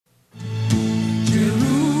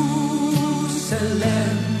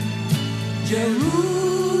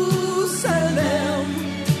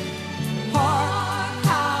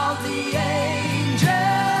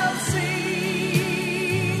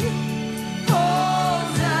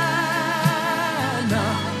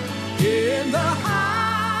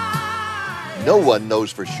No one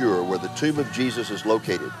knows for sure where the tomb of Jesus is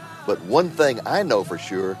located, but one thing I know for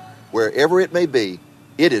sure, wherever it may be,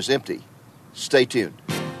 it is empty. Stay tuned.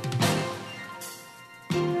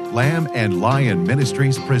 Lamb and Lion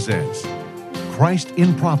Ministries presents Christ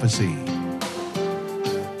in Prophecy,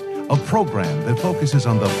 a program that focuses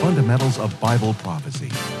on the fundamentals of Bible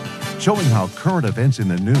prophecy, showing how current events in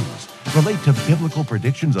the news relate to biblical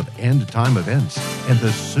predictions of end-time events and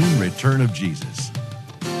the soon return of Jesus.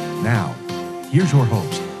 Now, here's your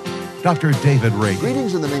host, Dr. David Reagan.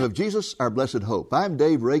 Greetings in the name of Jesus, our blessed hope. I'm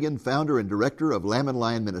Dave Reagan, founder and director of Lamb and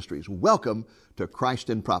Lion Ministries. Welcome to Christ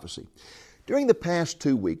in Prophecy. During the past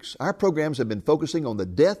 2 weeks, our programs have been focusing on the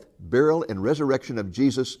death, burial, and resurrection of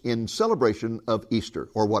Jesus in celebration of Easter,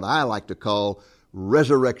 or what I like to call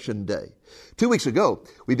Resurrection Day. 2 weeks ago,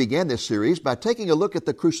 we began this series by taking a look at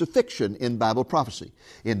the crucifixion in Bible prophecy.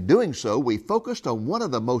 In doing so, we focused on one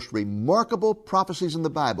of the most remarkable prophecies in the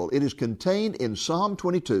Bible. It is contained in Psalm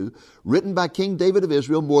 22, written by King David of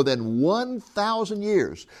Israel more than 1,000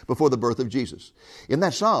 years before the birth of Jesus. In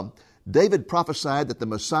that psalm, David prophesied that the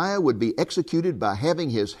Messiah would be executed by having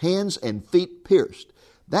his hands and feet pierced.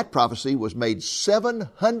 That prophecy was made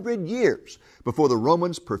 700 years before the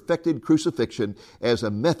Romans perfected crucifixion as a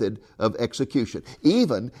method of execution.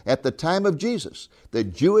 Even at the time of Jesus, the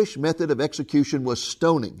Jewish method of execution was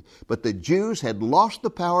stoning, but the Jews had lost the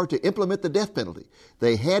power to implement the death penalty.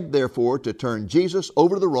 They had, therefore, to turn Jesus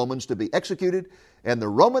over to the Romans to be executed, and the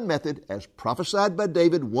Roman method, as prophesied by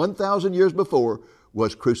David 1,000 years before,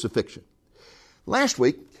 was crucifixion. Last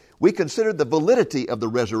week, we considered the validity of the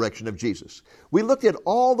resurrection of Jesus. We looked at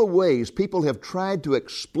all the ways people have tried to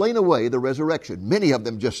explain away the resurrection, many of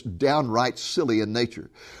them just downright silly in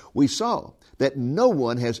nature. We saw that no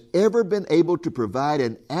one has ever been able to provide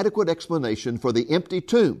an adequate explanation for the empty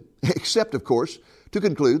tomb, except, of course, to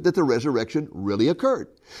conclude that the resurrection really occurred.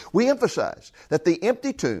 We emphasized that the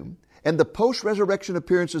empty tomb and the post-resurrection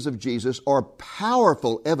appearances of Jesus are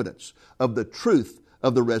powerful evidence of the truth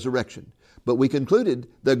of the resurrection. But we concluded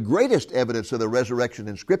the greatest evidence of the resurrection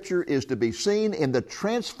in Scripture is to be seen in the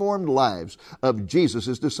transformed lives of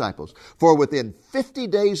Jesus' disciples. For within 50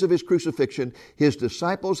 days of his crucifixion, his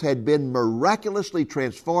disciples had been miraculously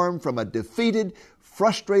transformed from a defeated,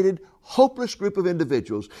 frustrated, hopeless group of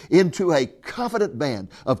individuals into a confident band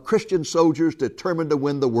of Christian soldiers determined to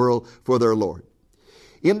win the world for their Lord.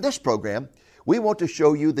 In this program, we want to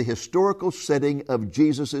show you the historical setting of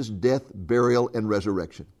Jesus' death, burial, and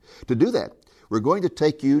resurrection. To do that, we're going to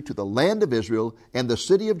take you to the land of Israel and the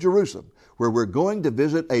city of Jerusalem, where we're going to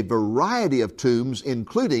visit a variety of tombs,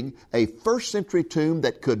 including a first-century tomb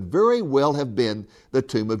that could very well have been the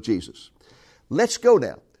tomb of Jesus. Let's go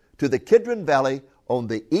now to the Kidron Valley on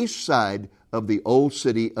the east side of the old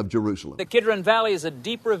city of Jerusalem. The Kidron Valley is a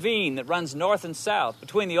deep ravine that runs north and south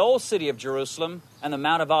between the old city of Jerusalem and the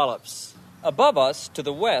Mount of Olives. Above us, to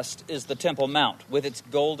the west, is the Temple Mount with its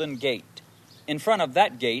golden gate. In front of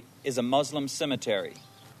that gate is a Muslim cemetery.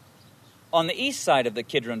 On the east side of the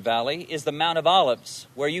Kidron Valley is the Mount of Olives,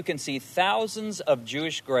 where you can see thousands of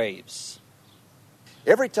Jewish graves.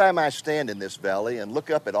 Every time I stand in this valley and look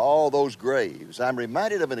up at all those graves, I'm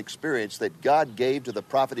reminded of an experience that God gave to the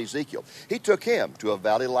prophet Ezekiel. He took him to a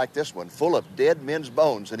valley like this one, full of dead men's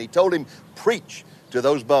bones, and he told him, preach to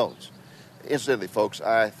those bones. Incidentally, folks,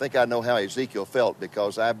 I think I know how Ezekiel felt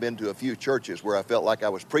because I've been to a few churches where I felt like I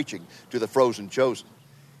was preaching to the frozen chosen.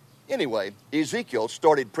 Anyway, Ezekiel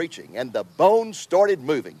started preaching, and the bones started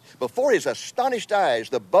moving. Before his astonished eyes,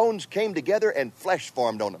 the bones came together and flesh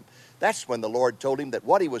formed on them. That's when the Lord told him that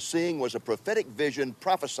what he was seeing was a prophetic vision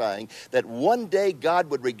prophesying that one day God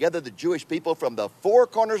would regather the Jewish people from the four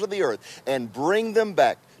corners of the earth and bring them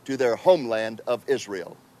back to their homeland of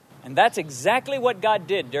Israel. And that's exactly what God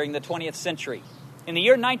did during the 20th century. In the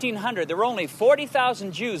year 1900, there were only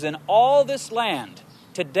 40,000 Jews in all this land.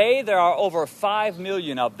 Today, there are over 5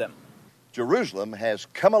 million of them. Jerusalem has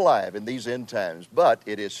come alive in these end times, but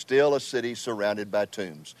it is still a city surrounded by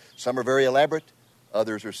tombs. Some are very elaborate,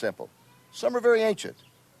 others are simple. Some are very ancient,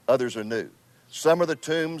 others are new. Some are the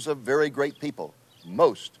tombs of very great people.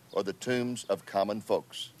 Most are the tombs of common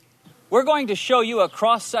folks. We're going to show you a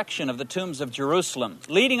cross-section of the tombs of Jerusalem,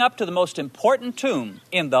 leading up to the most important tomb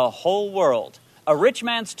in the whole world, a rich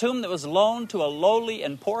man's tomb that was loaned to a lowly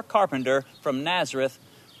and poor carpenter from Nazareth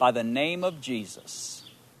by the name of Jesus.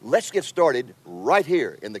 Let's get started right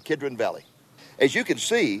here in the Kidron Valley. As you can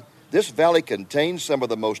see, this valley contains some of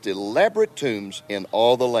the most elaborate tombs in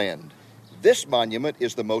all the land. This monument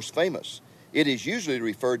is the most famous. It is usually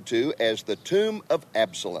referred to as the Tomb of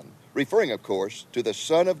Absalom, referring, of course, to the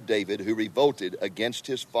son of David who revolted against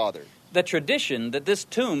his father. The tradition that this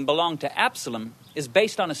tomb belonged to Absalom is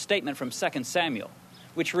based on a statement from 2 Samuel,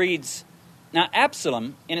 which reads, "Now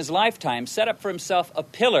Absalom, in his lifetime, set up for himself a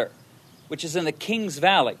pillar, which is in the King's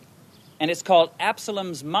Valley, and it's called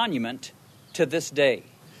Absalom's Monument to this day."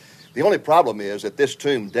 The only problem is that this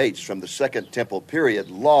tomb dates from the Second Temple period,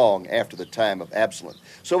 long after the time of Absalom.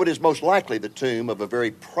 So it is most likely the tomb of a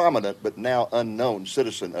very prominent but now unknown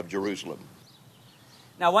citizen of Jerusalem.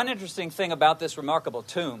 Now, one interesting thing about this remarkable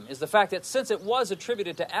tomb is the fact that since it was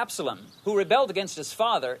attributed to Absalom, who rebelled against his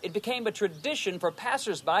father, it became a tradition for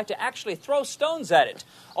passersby to actually throw stones at it.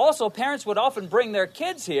 Also, parents would often bring their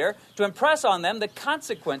kids here to impress on them the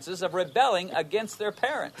consequences of rebelling against their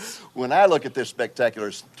parents. When I look at this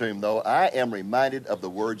spectacular tomb, though, I am reminded of the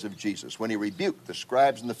words of Jesus when he rebuked the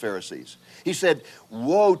scribes and the Pharisees. He said,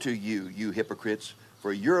 "Woe to you, you hypocrites!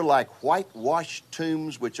 For you're like whitewashed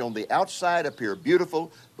tombs, which on the outside appear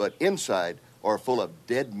beautiful, but inside are full of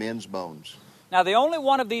dead men's bones." Now, the only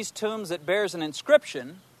one of these tombs that bears an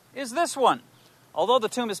inscription is this one. Although the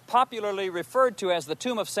tomb is popularly referred to as the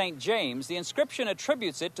tomb of St. James, the inscription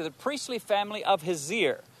attributes it to the priestly family of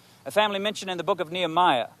Hazir, a family mentioned in the book of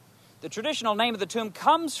Nehemiah. The traditional name of the tomb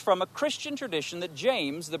comes from a Christian tradition that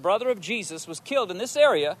James, the brother of Jesus, was killed in this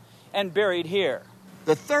area and buried here.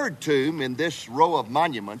 The third tomb in this row of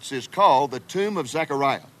monuments is called the Tomb of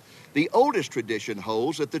Zechariah. The oldest tradition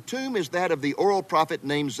holds that the tomb is that of the oral prophet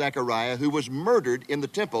named Zechariah, who was murdered in the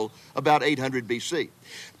temple about 800 BC.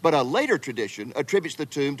 But a later tradition attributes the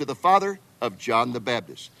tomb to the father of John the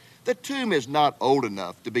Baptist. The tomb is not old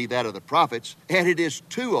enough to be that of the prophets, and it is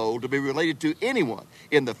too old to be related to anyone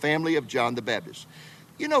in the family of John the Baptist.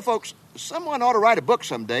 You know, folks, someone ought to write a book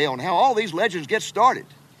someday on how all these legends get started.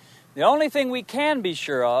 The only thing we can be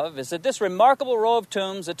sure of is that this remarkable row of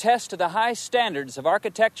tombs attests to the high standards of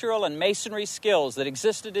architectural and masonry skills that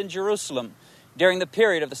existed in Jerusalem during the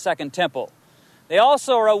period of the Second Temple. They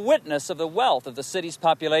also are a witness of the wealth of the city's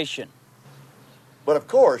population. But of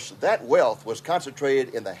course, that wealth was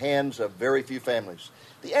concentrated in the hands of very few families.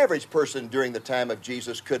 The average person during the time of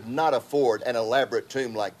Jesus could not afford an elaborate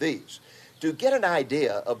tomb like these. To get an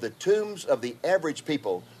idea of the tombs of the average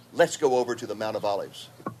people, let's go over to the Mount of Olives.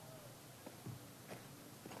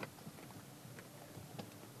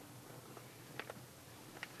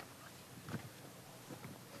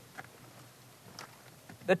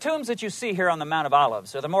 The tombs that you see here on the Mount of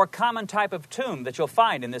Olives are the more common type of tomb that you'll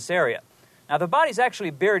find in this area. Now, the body's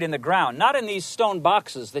actually buried in the ground, not in these stone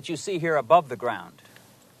boxes that you see here above the ground.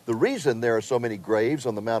 The reason there are so many graves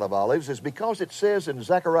on the Mount of Olives is because it says in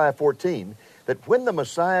Zechariah 14 that when the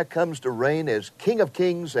Messiah comes to reign as King of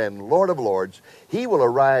Kings and Lord of Lords, he will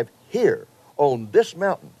arrive here on this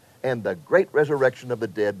mountain, and the great resurrection of the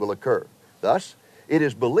dead will occur. Thus, it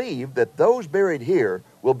is believed that those buried here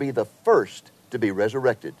will be the first to be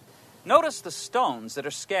resurrected. Notice the stones that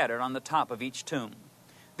are scattered on the top of each tomb.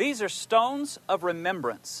 These are stones of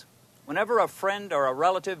remembrance. Whenever a friend or a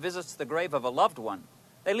relative visits the grave of a loved one,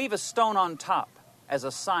 they leave a stone on top as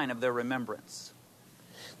a sign of their remembrance.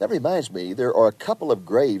 That reminds me, there are a couple of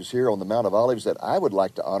graves here on the Mount of Olives that I would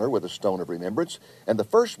like to honor with a stone of remembrance, and the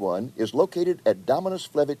first one is located at Dominus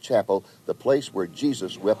Flevit Chapel, the place where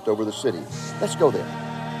Jesus wept over the city. Let's go there.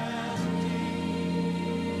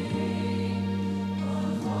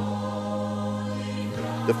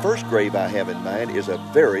 The first grave I have in mind is a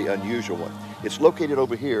very unusual one. It's located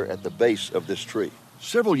over here at the base of this tree.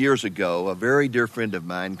 Several years ago, a very dear friend of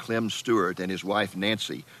mine, Clem Stewart, and his wife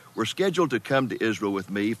Nancy were scheduled to come to Israel with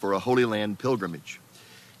me for a Holy Land pilgrimage.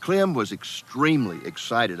 Clem was extremely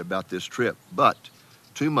excited about this trip, but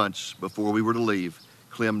 2 months before we were to leave,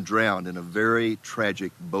 Clem drowned in a very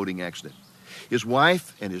tragic boating accident. His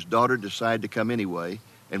wife and his daughter decided to come anyway,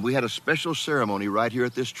 and we had a special ceremony right here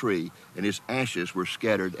at this tree, and his ashes were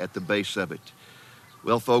scattered at the base of it.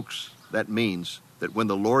 Well, folks, that means that when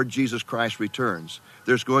the Lord Jesus Christ returns,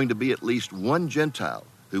 there's going to be at least one Gentile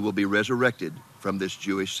who will be resurrected from this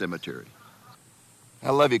Jewish cemetery.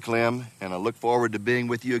 I love you, Clem, and I look forward to being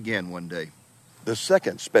with you again one day. The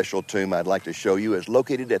second special tomb I'd like to show you is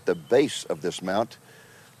located at the base of this mount.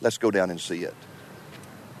 Let's go down and see it.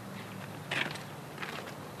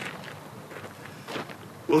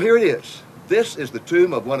 Well, here it is. This is the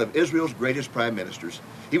tomb of one of Israel's greatest prime ministers.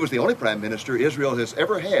 He was the only prime minister Israel has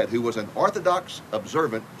ever had who was an Orthodox,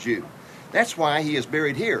 observant Jew. That's why he is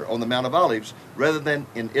buried here on the Mount of Olives rather than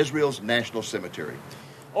in Israel's national cemetery.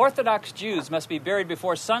 Orthodox Jews must be buried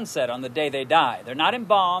before sunset on the day they die. They're not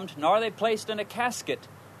embalmed, nor are they placed in a casket.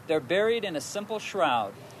 They're buried in a simple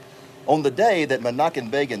shroud. On the day that Menachem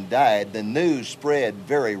Begin died, the news spread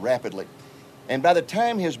very rapidly. And by the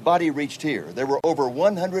time his body reached here, there were over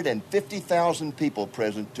 150,000 people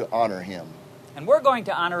present to honor him. And we're going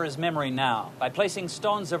to honor his memory now by placing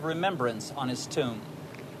stones of remembrance on his tomb.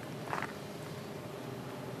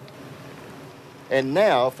 And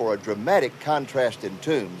now, for a dramatic contrast in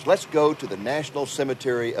tombs, let's go to the National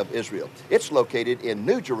Cemetery of Israel. It's located in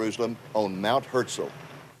New Jerusalem on Mount Herzl.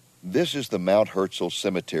 This is the Mount Herzl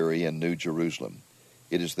Cemetery in New Jerusalem.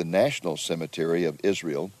 It is the National Cemetery of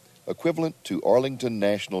Israel, equivalent to Arlington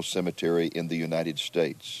National Cemetery in the United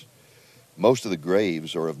States. Most of the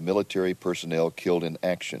graves are of military personnel killed in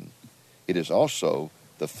action. It is also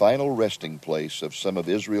the final resting place of some of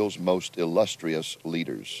Israel's most illustrious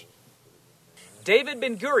leaders. David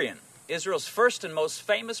Ben-Gurion, Israel's first and most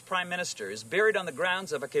famous prime minister, is buried on the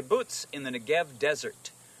grounds of a kibbutz in the Negev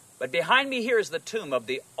desert. But behind me here is the tomb of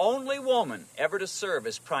the only woman ever to serve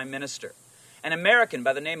as prime minister, an American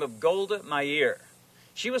by the name of Golda Meir.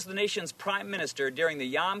 She was the nation's prime minister during the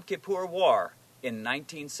Yom Kippur War in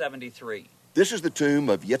 1973. This is the tomb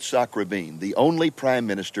of Yitzhak Rabin, the only prime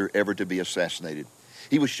minister ever to be assassinated.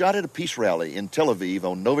 He was shot at a peace rally in Tel Aviv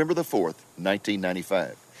on November the 4th,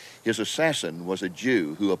 1995. His assassin was a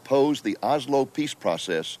Jew who opposed the Oslo peace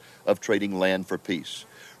process of trading land for peace.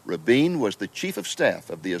 Rabin was the chief of staff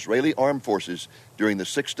of the Israeli armed forces during the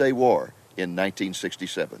Six-Day War in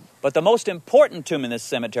 1967. But the most important tomb in this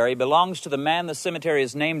cemetery belongs to the man the cemetery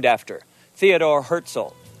is named after, Theodor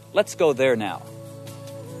Herzl. Let's go there now.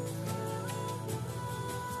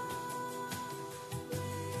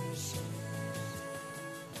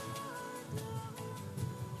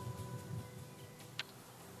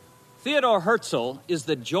 Theodor Herzl is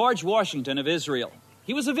the George Washington of Israel.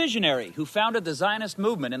 He was a visionary who founded the Zionist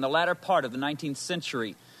movement in the latter part of the 19th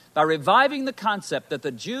century by reviving the concept that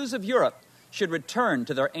the Jews of Europe should return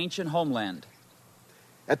to their ancient homeland.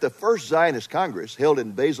 At the first Zionist Congress held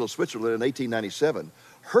in Basel, Switzerland in 1897,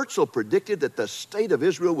 Herzl predicted that the state of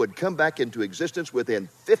Israel would come back into existence within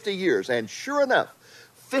 50 years. And sure enough,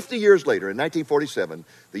 50 years later, in 1947,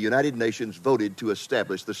 the United Nations voted to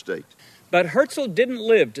establish the state. But Herzl didn't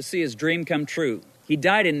live to see his dream come true. He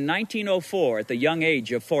died in 1904 at the young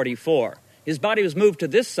age of 44. His body was moved to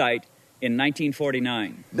this site in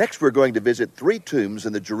 1949. Next, we're going to visit 3 tombs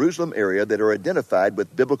in the Jerusalem area that are identified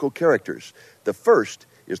with biblical characters. The first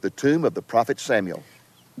is the tomb of the prophet Samuel.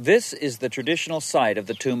 This is the traditional site of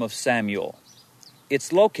the tomb of Samuel.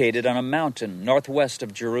 It's located on a mountain northwest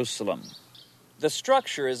of Jerusalem. The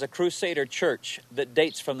structure is a Crusader church that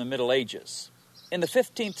dates from the Middle Ages. In the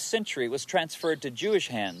 15th century, it was transferred to Jewish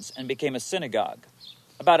hands and became a synagogue.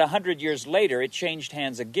 About 100 years later, it changed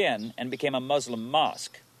hands again and became a Muslim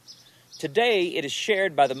mosque. Today, it is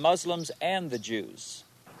shared by the Muslims and the Jews.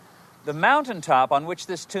 The mountaintop on which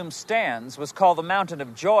this tomb stands was called the Mountain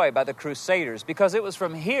of Joy by the Crusaders because it was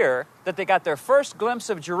from here that they got their first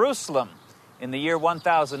glimpse of Jerusalem in the year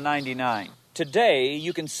 1099. Today,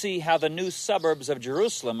 you can see how the new suburbs of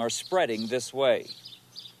Jerusalem are spreading this way.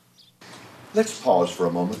 Let's pause for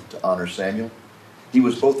a moment to honor Samuel. He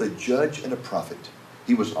was both a judge and a prophet.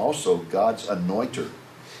 He was also God's anointer.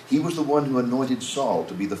 He was the one who anointed Saul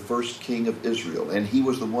to be the first king of Israel, and he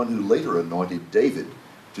was the one who later anointed David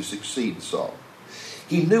to succeed Saul.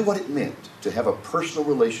 He knew what it meant to have a personal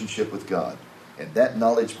relationship with God, and that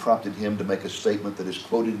knowledge prompted him to make a statement that is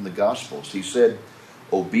quoted in the Gospels. He said,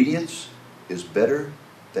 "Obedience is better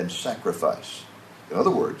than sacrifice." In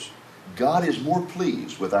other words, God is more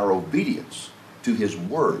pleased with our obedience to his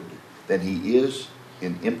word than he is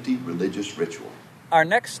in empty religious ritual. Our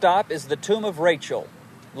next stop is the tomb of Rachel,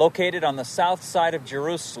 located on the south side of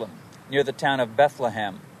Jerusalem, near the town of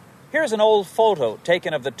Bethlehem. Here's an old photo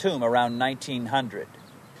taken of the tomb around 1900.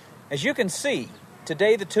 As you can see,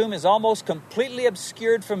 today the tomb is almost completely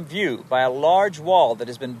obscured from view by a large wall that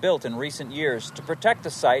has been built in recent years to protect the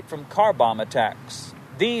site from car bomb attacks.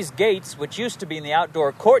 These gates, which used to be in the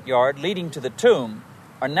outdoor courtyard leading to the tomb,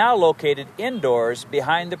 are now located indoors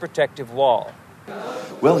behind the protective wall.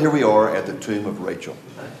 Well, here we are at the tomb of Rachel.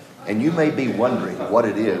 And you may be wondering what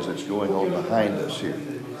it is that's going on behind us here.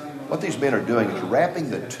 What these men are doing is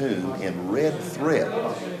wrapping the tomb in red thread.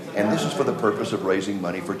 And this is for the purpose of raising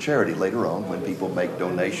money for charity. Later on, when people make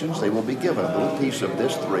donations, they will be given a little piece of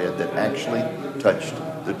this thread that actually touched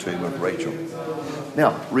the tomb of Rachel.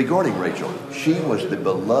 Now, regarding Rachel, she was the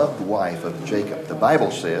beloved wife of Jacob. The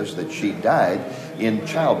Bible says that she died in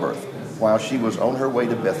childbirth while she was on her way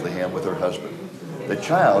to Bethlehem with her husband. The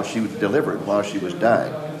child she delivered while she was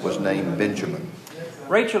dying was named Benjamin.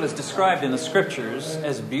 Rachel is described in the scriptures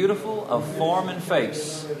as beautiful of form and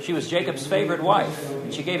face. She was Jacob's favorite wife,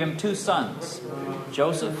 and she gave him 2 sons,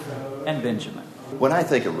 Joseph and Benjamin. When I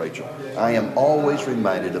think of Rachel, I am always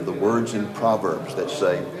reminded of the words in Proverbs that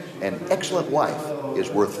say, "An excellent wife is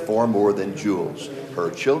worth far more than jewels. Her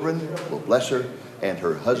children will bless her, and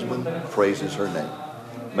her husband praises her name."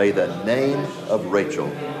 May the name of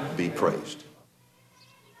Rachel be praised.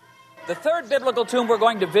 The third biblical tomb we're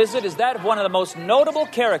going to visit is that of one of the most notable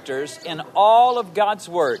characters in all of God's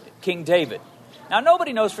Word, King David. Now,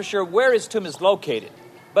 nobody knows for sure where his tomb is located,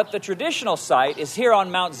 but the traditional site is here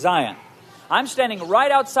on Mount Zion. I'm standing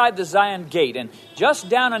right outside the Zion Gate, and just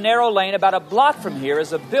down a narrow lane about a block from here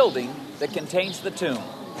is a building that contains the tomb.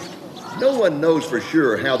 No one knows for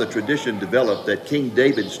sure how the tradition developed that King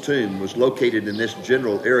David's tomb was located in this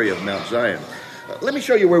general area of Mount Zion. Let me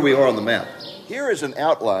show you where we are on the map. Here is an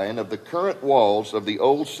outline of the current walls of the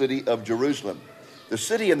old city of Jerusalem. The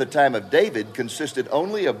city in the time of David consisted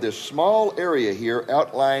only of this small area here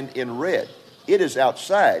outlined in red. It is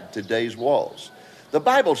outside today's walls. The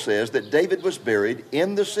Bible says that David was buried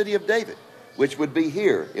in the city of David, which would be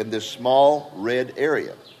here in this small red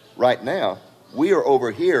area. Right now, we are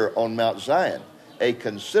over here on Mount Zion, a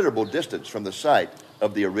considerable distance from the site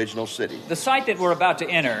of the original city. The site that we're about to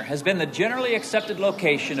enter has been the generally accepted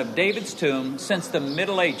location of David's tomb since the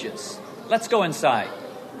Middle Ages. Let's go inside.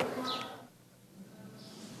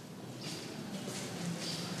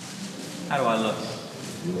 How do I look?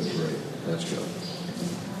 You look great. Let's go.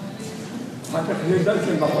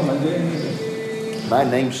 My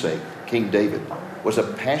namesake, King David, was a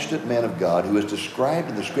passionate man of God who is described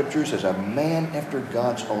in the Scriptures as a man after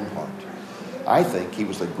God's own heart. I think he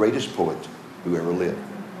was the greatest poet who ever lived.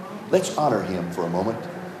 Let's honor him for a moment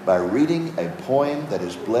by reading a poem that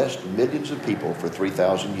has blessed millions of people for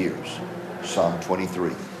 3,000 years. Psalm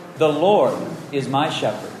 23. The Lord is my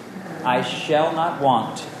shepherd. I shall not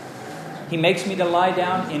want. He makes me to lie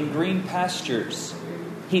down in green pastures.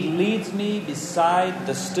 He leads me beside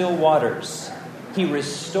the still waters. He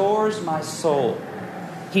restores my soul.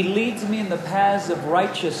 He leads me in the paths of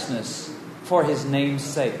righteousness for his name's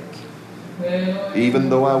sake. Even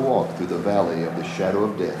though I walk through the valley of the shadow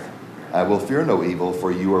of death, I will fear no evil,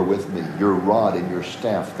 for you are with me. Your rod and your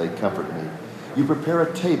staff, they comfort me. You prepare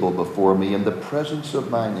a table before me in the presence of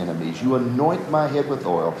mine enemies. You anoint my head with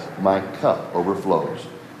oil. My cup overflows.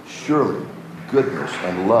 Surely goodness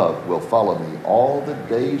and love will follow me all the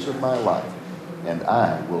days of my life, and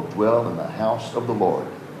I will dwell in the house of the Lord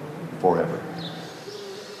forever.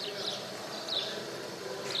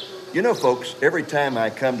 You know, folks, every time I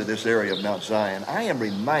come to this area of Mount Zion, I am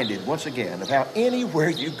reminded once again of how anywhere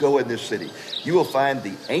you go in this city, you will find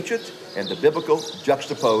the ancient and the biblical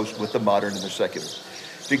juxtaposed with the modern and the secular.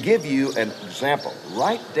 To give you an example,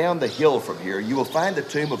 right down the hill from here, you will find the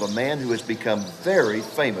tomb of a man who has become very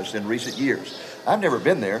famous in recent years. I've never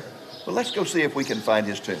been there, but let's go see if we can find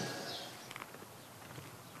his tomb.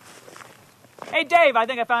 Hey, Dave, I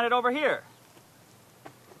think I found it over here.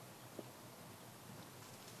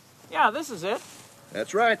 Yeah, this is it.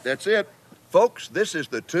 That's right, that's it. Folks, this is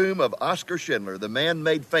the tomb of Oskar Schindler, the man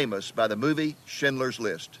made famous by the movie Schindler's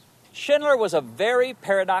List. Schindler was a very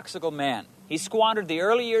paradoxical man. He squandered the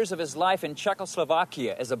early years of his life in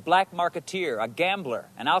Czechoslovakia as a black marketeer, a gambler,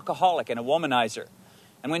 an alcoholic, and a womanizer.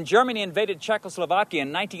 And when Germany invaded Czechoslovakia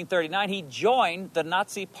in 1939, he joined the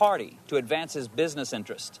Nazi Party to advance his business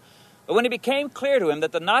interest. But when it became clear to him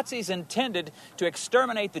that the Nazis intended to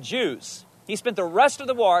exterminate the Jews, he spent the rest of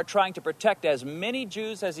the war trying to protect as many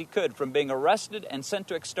Jews as he could from being arrested and sent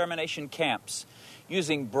to extermination camps.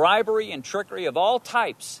 Using bribery and trickery of all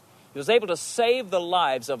types, he was able to save the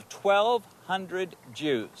lives of 1,200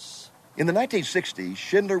 Jews. In the 1960s,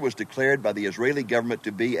 Schindler was declared by the Israeli government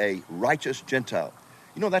to be a righteous Gentile.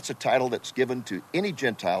 You know, that's a title that's given to any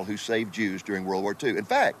Gentile who saved Jews during World War II. In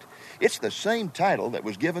fact, it's the same title that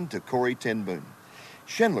was given to Corrie ten Boom.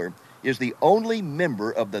 Schindler is the only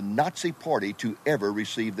member of the Nazi Party to ever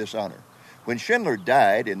receive this honor. When Schindler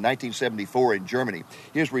died in 1974 in Germany,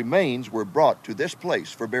 his remains were brought to this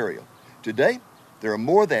place for burial. Today, there are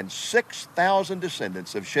more than 6,000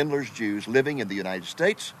 descendants of Schindler's Jews living in the United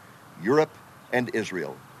States, Europe, and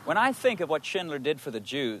Israel. When I think of what Schindler did for the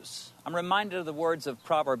Jews, I'm reminded of the words of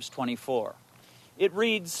Proverbs 24. It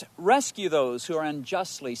reads, "Rescue those who are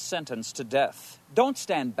unjustly sentenced to death. Don't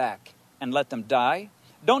stand back and let them die.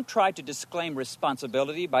 Don't try to disclaim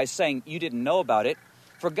responsibility by saying you didn't know about it.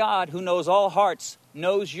 For God, who knows all hearts,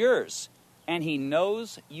 knows yours, and he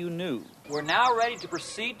knows you knew." We're now ready to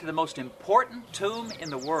proceed to the most important tomb in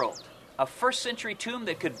the world, a first-century tomb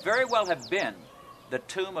that could very well have been the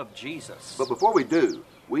tomb of Jesus. But before we do,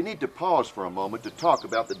 we need to pause for a moment to talk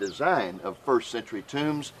about the design of first-century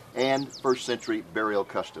tombs and first-century burial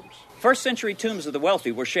customs. First-century tombs of the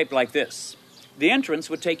wealthy were shaped like this. The entrance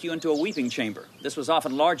would take you into a weeping chamber. This was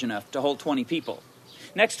often large enough to hold 20 people.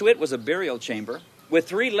 Next to it was a burial chamber with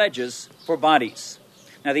 3 ledges for bodies.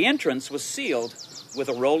 Now, the entrance was sealed with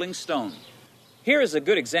a rolling stone. Here is a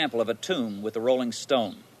good example of a tomb with a rolling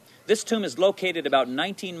stone. This tomb is located about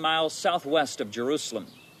 19 miles southwest of Jerusalem.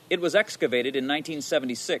 It was excavated in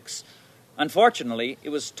 1976. Unfortunately, it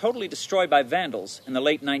was totally destroyed by vandals in the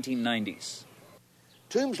late 1990s.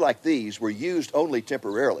 Tombs like these were used only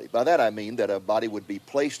temporarily. By that I mean that a body would be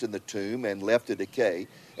placed in the tomb and left to decay,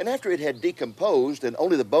 and after it had decomposed and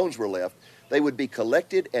only the bones were left, they would be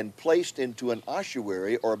collected and placed into an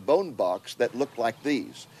ossuary or bone box that looked like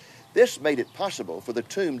these. This made it possible for the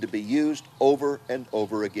tomb to be used over and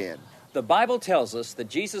over again. The Bible tells us that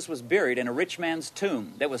Jesus was buried in a rich man's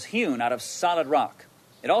tomb that was hewn out of solid rock.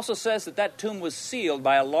 It also says that that tomb was sealed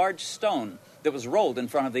by a large stone that was rolled in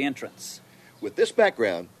front of the entrance. With this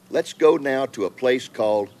background, let's go now to a place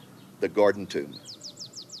called the Garden Tomb.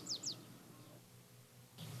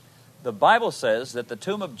 The Bible says that the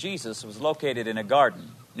tomb of Jesus was located in a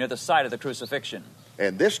garden near the site of the crucifixion.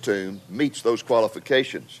 And this tomb meets those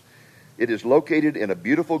qualifications. It is located in a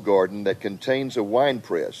beautiful garden that contains a wine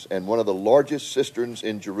press and one of the largest cisterns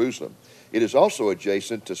in Jerusalem. It is also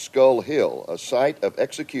adjacent to Skull Hill, a site of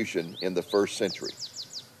execution in the 1st century.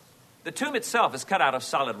 The tomb itself is cut out of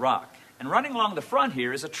solid rock, and running along the front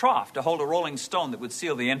here is a trough to hold a rolling stone that would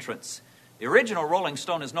seal the entrance. The original rolling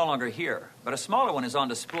stone is no longer here, but a smaller one is on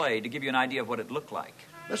display to give you an idea of what it looked like.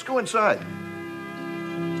 Let's go inside.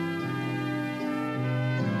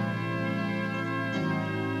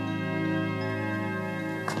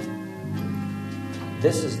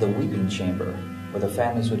 This is the weeping chamber, where the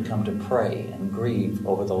families would come to pray and grieve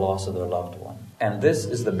over the loss of their loved one. And this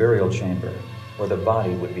is the burial chamber, where the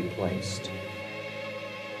body would be placed.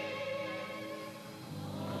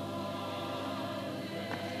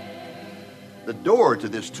 The door to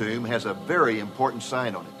this tomb has a very important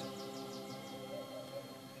sign on it.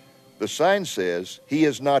 The sign says, "He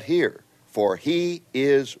is not here, for he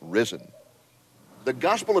is risen." The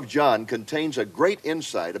Gospel of John contains a great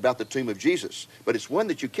insight about the tomb of Jesus, but it's one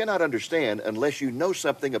that you cannot understand unless you know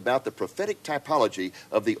something about the prophetic typology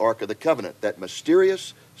of the Ark of the Covenant, that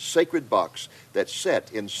mysterious, sacred box that's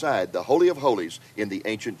set inside the Holy of Holies in the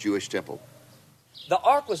ancient Jewish temple. The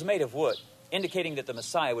ark was made of wood, indicating that the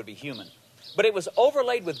Messiah would be human, but it was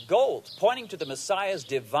overlaid with gold, pointing to the Messiah's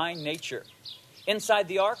divine nature. Inside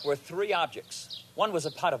the ark were 3 objects. One was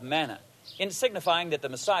a pot of manna, signifying that the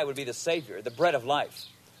Messiah would be the Savior, the bread of life.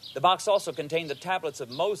 The box also contained the tablets of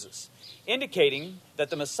Moses, indicating that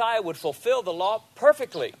the Messiah would fulfill the law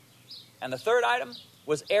perfectly. And the 3rd item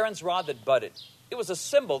was Aaron's rod that budded. It was a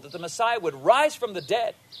symbol that the Messiah would rise from the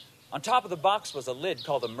dead. On top of the box was a lid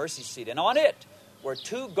called the mercy seat, and on it were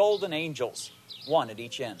 2 golden angels, one at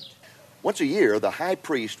each end. Once a year, the high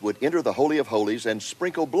priest would enter the Holy of Holies and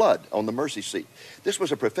sprinkle blood on the mercy seat. This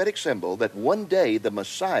was a prophetic symbol that one day the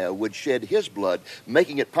Messiah would shed his blood,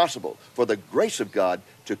 making it possible for the grace of God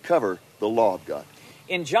to cover the law of God.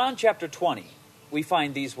 In John chapter 20, we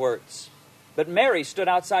find these words. But Mary stood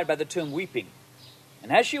outside by the tomb weeping.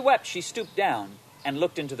 And as she wept, she stooped down and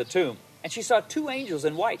looked into the tomb. And she saw 2 angels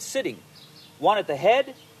in white sitting, one at the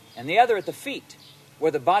head and the other at the feet,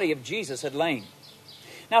 where the body of Jesus had lain.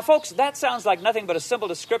 Now, folks, that sounds like nothing but a simple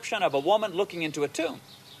description of a woman looking into a tomb.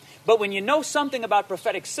 But when you know something about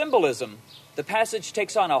prophetic symbolism, the passage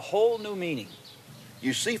takes on a whole new meaning.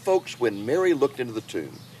 You see, folks, when Mary looked into the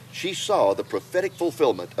tomb, she saw the prophetic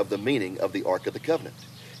fulfillment of the meaning of the Ark of the Covenant.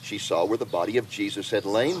 She saw where the body of Jesus had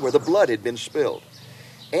lain, where the blood had been spilled.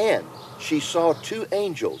 And she saw 2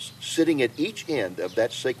 angels sitting at each end of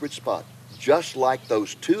that sacred spot, just like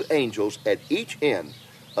those 2 angels at each end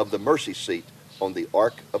of the mercy seat on the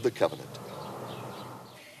Ark of the Covenant.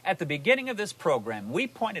 At the beginning of this program, we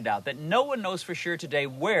pointed out that no one knows for sure today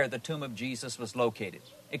where the tomb of Jesus was located.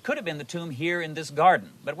 It could have been the tomb here in this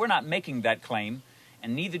garden, but we're not making that claim,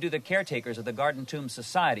 and neither do the caretakers of the Garden Tomb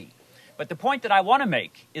Society. But the point that I want to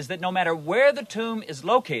make is that no matter where the tomb is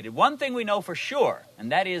located, one thing we know for sure,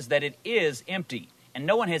 and that is that it is empty. And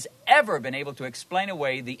no one has ever been able to explain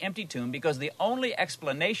away the empty tomb, because the only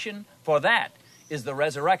explanation for that is the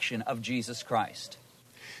resurrection of Jesus Christ.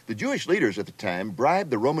 The Jewish leaders at the time bribed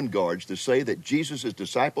the Roman guards to say that Jesus'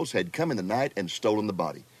 disciples had come in the night and stolen the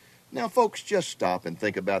body. Now, folks, just stop and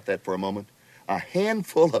think about that for a moment. A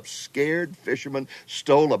handful of scared fishermen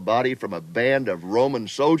stole a body from a band of Roman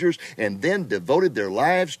soldiers and then devoted their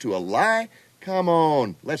lives to a lie? Come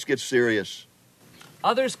on, let's get serious.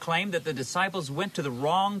 Others claim that the disciples went to the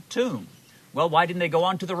wrong tomb. Well, why didn't they go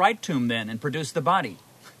on to the right tomb then and produce the body?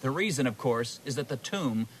 The reason, of course, is that the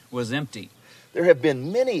tomb was empty. There have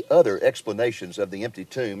been many other explanations of the empty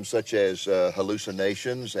tomb, such as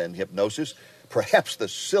hallucinations and hypnosis. Perhaps the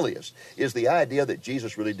silliest is the idea that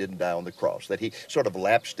Jesus really didn't die on the cross, that he sort of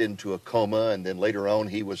lapsed into a coma, and then later on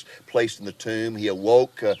he was placed in the tomb. He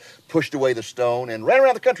awoke, pushed away the stone, and ran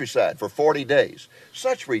around the countryside for 40 days.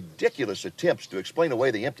 Such ridiculous attempts to explain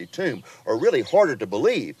away the empty tomb are really harder to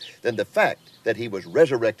believe than the fact that he was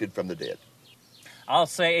resurrected from the dead. I'll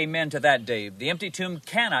say amen to that, Dave. The empty tomb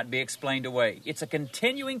cannot be explained away. It's a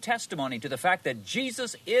continuing testimony to the fact that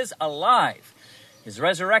Jesus is alive. His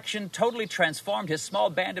resurrection totally transformed his small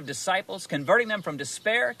band of disciples, converting them from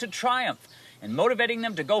despair to triumph and motivating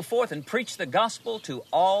them to go forth and preach the gospel to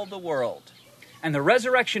all the world. And the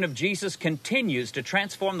resurrection of Jesus continues to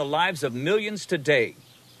transform the lives of millions today.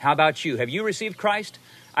 How about you? Have you received Christ?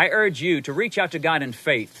 I urge you to reach out to God in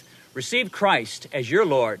faith. Receive Christ as your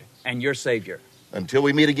Lord and your Savior. Until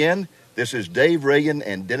we meet again, this is Dave Reagan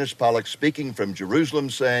and Dennis Pollock speaking from Jerusalem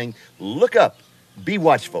saying, look up, be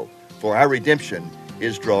watchful, for our redemption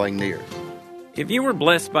is drawing near. If you were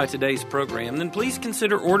blessed by today's program, then please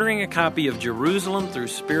consider ordering a copy of Jerusalem Through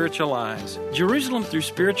Spiritual Eyes. Jerusalem Through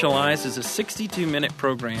Spiritual Eyes is a 62-minute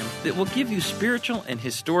program that will give you spiritual and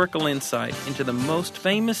historical insight into the most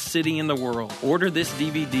famous city in the world. Order this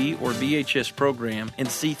DVD or VHS program and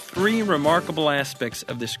see 3 remarkable aspects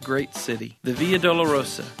of this great city: the Via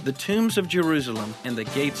Dolorosa, the tombs of Jerusalem, and the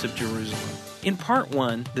gates of Jerusalem. In Part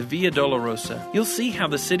 1, the Via Dolorosa, you'll see how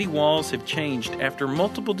the city walls have changed after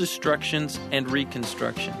multiple destructions and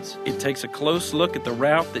reconstructions. It takes a close look at the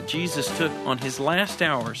route that Jesus took on his last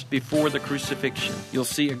hours before the crucifixion. You'll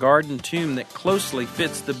see a garden tomb that closely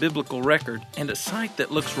fits the biblical record and a site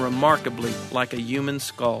that looks remarkably like a human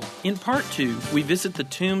skull. In Part 2, we visit the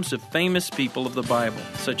tombs of famous people of the Bible,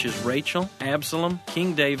 such as Rachel, Absalom,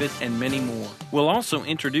 King David, and many more. We'll also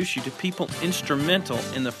introduce you to people instrumental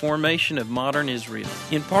in the formation of modern Israel.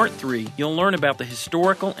 In Part 3, you'll learn about the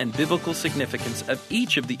historical and biblical significance of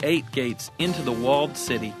each of the 8 gates into the walled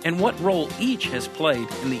city and what role each has played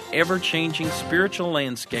in the ever-changing spiritual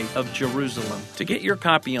landscape of Jerusalem. To get your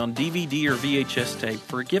copy on DVD or VHS tape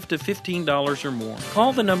for a gift of $15 or more,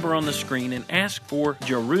 call the number on the screen and ask for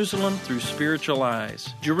Jerusalem Through Spiritual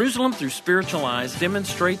Eyes. Jerusalem Through Spiritual Eyes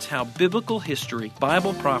demonstrates how biblical history,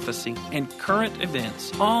 Bible prophecy, and current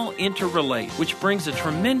events all interrelate, which brings a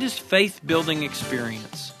tremendous faith-building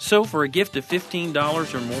experience. So for a gift of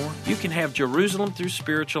 $15 or more, you can have Jerusalem Through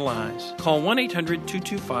Spiritual Eyes. Call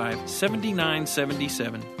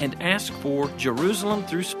 1-800-225-7977 and ask for Jerusalem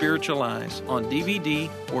Through Spiritual Eyes on DVD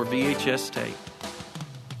or VHS tape.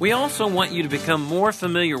 We also want you to become more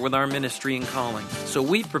familiar with our ministry and calling, so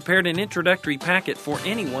we've prepared an introductory packet for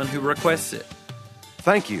anyone who requests it.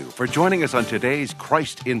 Thank you for joining us on today's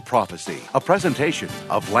Christ in Prophecy, a presentation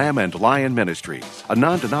of Lamb and Lion Ministries, a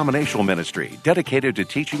non-denominational ministry dedicated to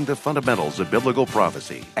teaching the fundamentals of biblical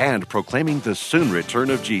prophecy and proclaiming the soon return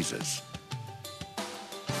of Jesus.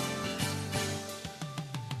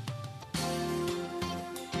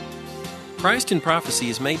 Christ in Prophecy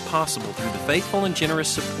is made possible through the faithful and generous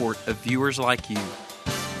support of viewers like you.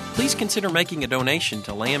 Please consider making a donation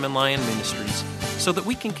to Lamb and Lion Ministries so that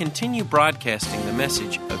we can continue broadcasting the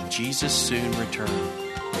message of Jesus' soon return.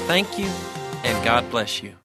 Thank you, and God bless you.